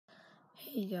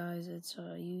Hey guys, it's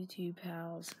YouTube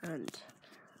pals and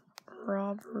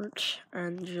Robert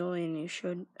and Julian.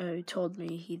 You told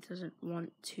me he doesn't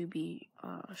want to be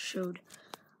showed.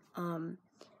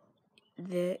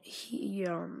 They're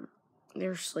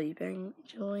sleeping.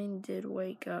 Julian did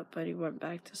wake up, but he went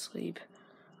back to sleep.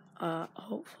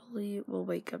 Hopefully we'll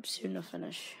wake up soon to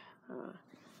finish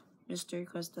Mystery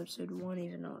Quest episode 1,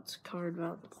 even though it's covered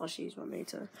about the plushies. Want me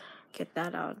to get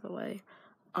that out of the way.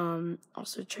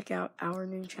 Also check out our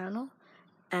new channel,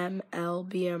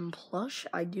 MLBM Plush.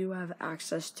 I do have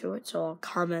access to it, so I'll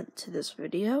comment to this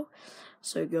video.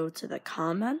 So go to the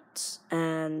comments,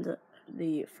 and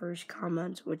the first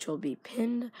comment, which will be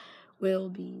pinned, will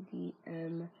be the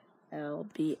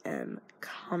MLBM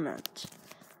comment.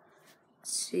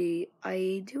 Let's see,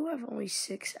 I do have only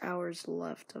 6 hours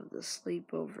left of the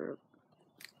sleepover,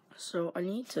 so I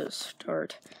need to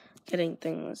start getting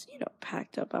things,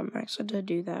 packed up. I'm actually going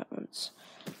to do that once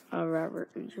Robert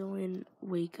and Julian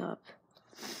wake up.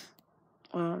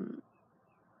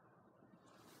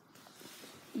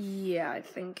 Yeah, I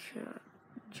think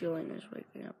Julian is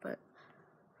waking up, but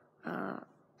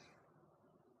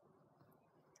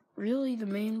really the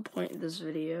main point of this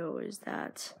video is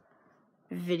that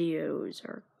videos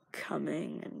are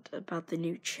coming and about the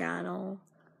new channel.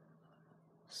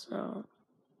 So,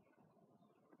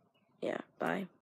 yeah, bye.